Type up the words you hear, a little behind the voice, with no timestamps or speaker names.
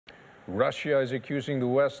Russia is accusing the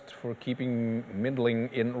West for keeping meddling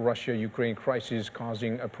in Russia-Ukraine crisis,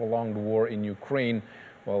 causing a prolonged war in Ukraine.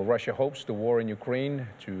 While Russia hopes the war in Ukraine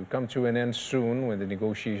to come to an end soon, when the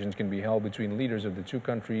negotiations can be held between leaders of the two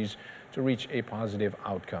countries to reach a positive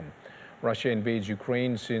outcome. Russia invades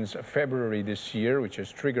Ukraine since February this year, which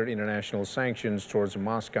has triggered international sanctions towards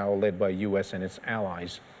Moscow, led by US and its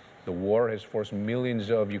allies. The war has forced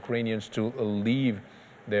millions of Ukrainians to leave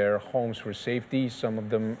their homes for safety. Some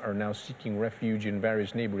of them are now seeking refuge in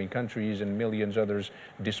various neighboring countries, and millions others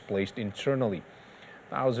displaced internally.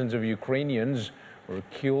 Thousands of Ukrainians were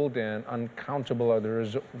killed and uncountable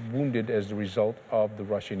others wounded as a result of the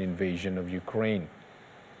Russian invasion of Ukraine.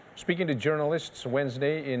 Speaking to journalists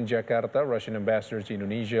Wednesday in Jakarta, Russian ambassador to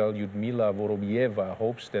Indonesia, Lyudmila Vorobyeva,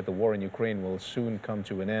 hopes that the war in Ukraine will soon come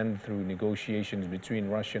to an end through negotiations between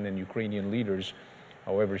Russian and Ukrainian leaders.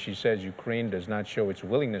 However, she says Ukraine does not show its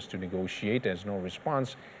willingness to negotiate, as no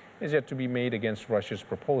response is yet to be made against Russia's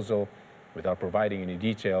proposal, without providing any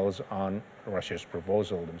details on Russia's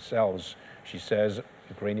proposal themselves. She says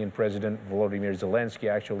Ukrainian President Volodymyr Zelensky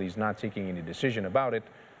actually is not taking any decision about it,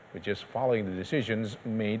 but just following the decisions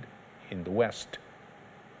made in the West.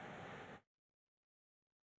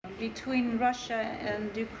 Between Russia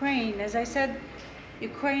and Ukraine, as I said,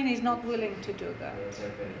 Ukraine is not willing to do that.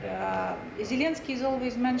 Zelensky is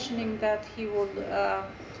always mentioning that he would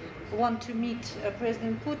want to meet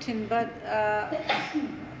President Putin, but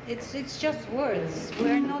it's just words.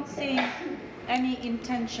 We're not seeing any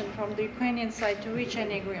intention from the Ukrainian side to reach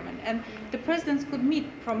any agreement. And the presidents could meet,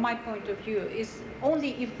 from my point of view, is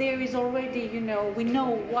only if there is already, we know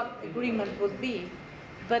what agreement would be.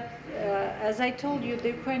 But as I told you, the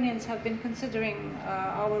Ukrainians have been considering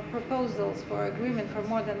our proposals for agreement for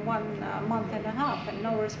more than 1 month and a half, and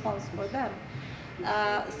no response for them.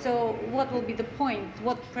 So what will be the point?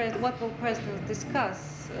 What will presidents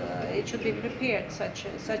discuss? It should be prepared,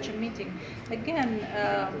 such a meeting. Again,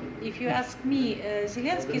 if you ask me,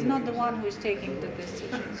 Zelensky is not the one who is taking the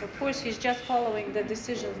decisions. Of course, he's just following the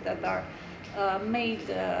decisions that are made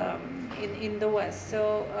in the West.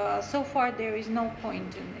 So far there is no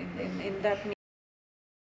point in that meeting.